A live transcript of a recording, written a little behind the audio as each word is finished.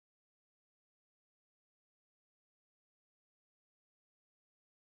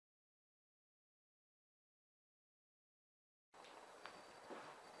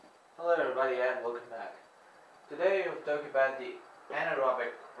Hello everybody and welcome back. Today we'll talk about the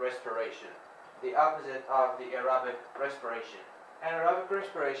anaerobic respiration, the opposite of the aerobic respiration. Anaerobic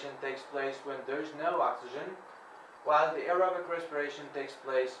respiration takes place when there is no oxygen, while the aerobic respiration takes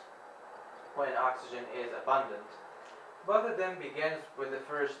place when oxygen is abundant. Both of them begins with the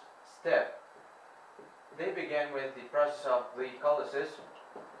first step. They begin with the process of glycolysis,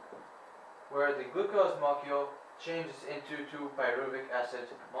 where the glucose molecule changes into two pyruvic acid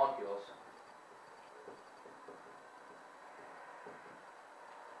molecules.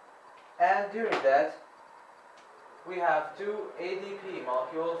 And during that, we have two ADP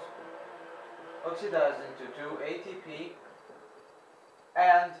molecules oxidized into two ATP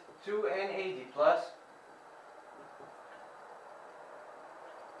and two NAD plus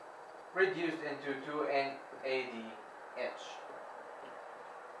reduced into two NADH.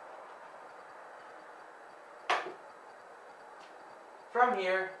 From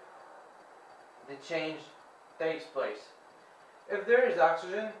here, the change takes place. If there is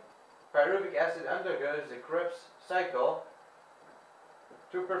oxygen, pyruvic acid undergoes the Krebs cycle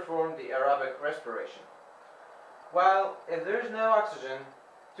to perform the aerobic respiration. While if there is no oxygen,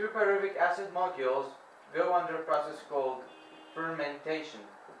 two pyruvic acid molecules go under a process called fermentation.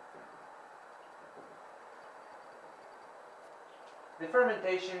 The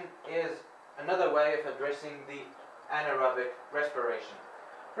fermentation is another way of addressing the anaerobic respiration.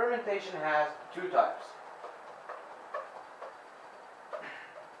 Fermentation has two types.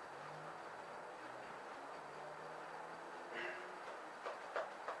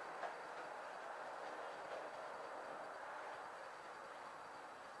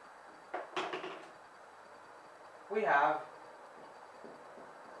 We have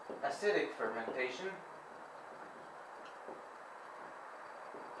acidic fermentation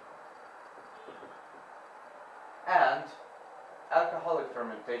and alcoholic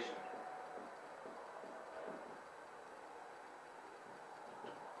fermentation.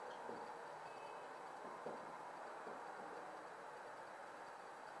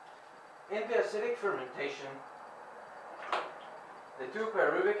 In the acidic fermentation, the two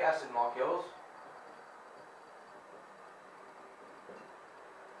pyruvic acid molecules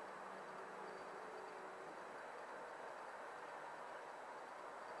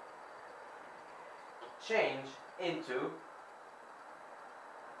change into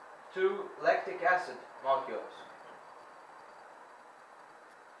two lactic acid molecules.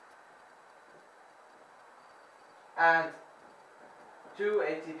 And two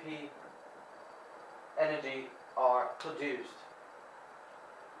ATP energy are produced.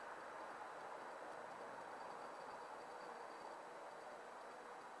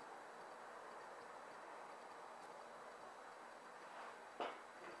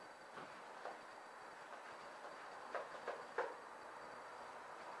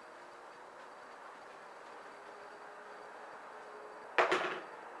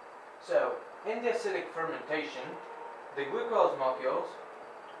 So, in the acidic fermentation, the glucose molecules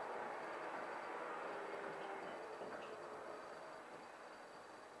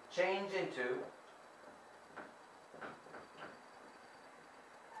change into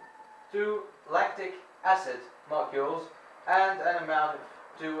two lactic acid molecules, and an amount of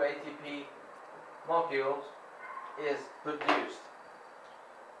two ATP molecules is produced.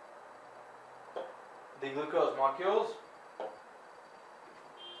 The glucose molecules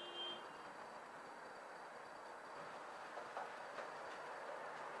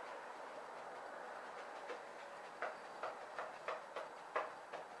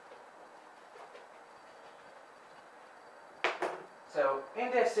So,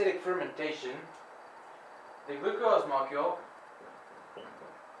 in the acidic fermentation, the glucose molecule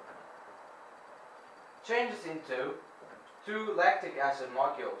changes into two lactic acid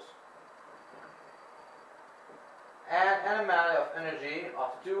molecules, and an amount of energy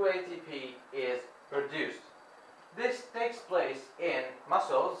of 2 ATP is produced. This takes place in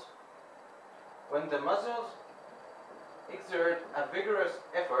muscles when the muscles exert a vigorous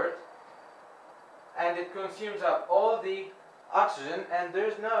effort and it consumes up all the oxygen, and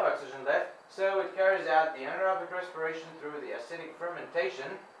there's no oxygen left, so it carries out the anaerobic respiration through the acidic fermentation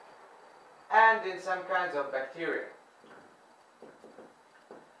and in some kinds of bacteria.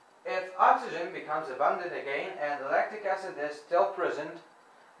 If oxygen becomes abundant again and the lactic acid is still present,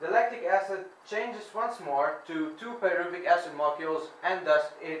 the lactic acid changes once more to two pyruvic acid molecules, and thus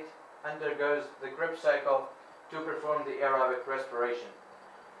it undergoes the Krebs cycle to perform the aerobic respiration.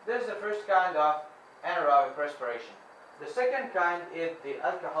 This is the first kind of anaerobic respiration. The second kind is the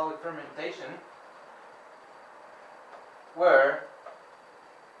alcoholic fermentation, where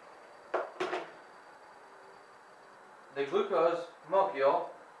the glucose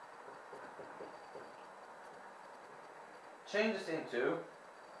molecule changes into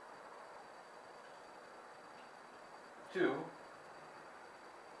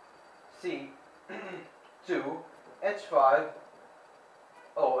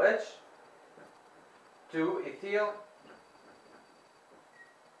 2C2H5OH 2 ethyl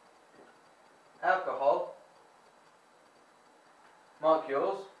alcohol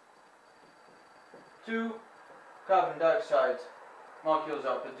molecules, 2 carbon dioxide molecules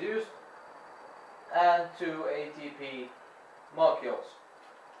are produced, and 2 ATP molecules.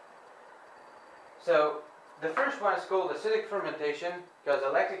 So the first one is called acidic fermentation because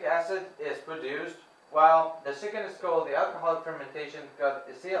lactic acid is produced, while the second is called the alcoholic fermentation because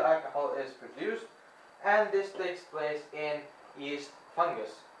ethyl alcohol is produced, and this takes place in yeast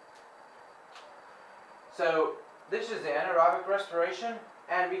fungus. So this is the anaerobic respiration,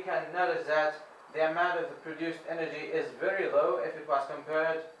 and we can notice that the amount of the produced energy is very low if it was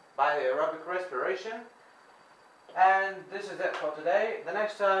compared by the aerobic respiration. And this is it for today. The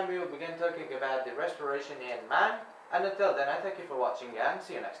next time we will begin talking about the respiration in man, and until then I thank you for watching and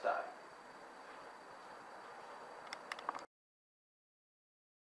see you next time.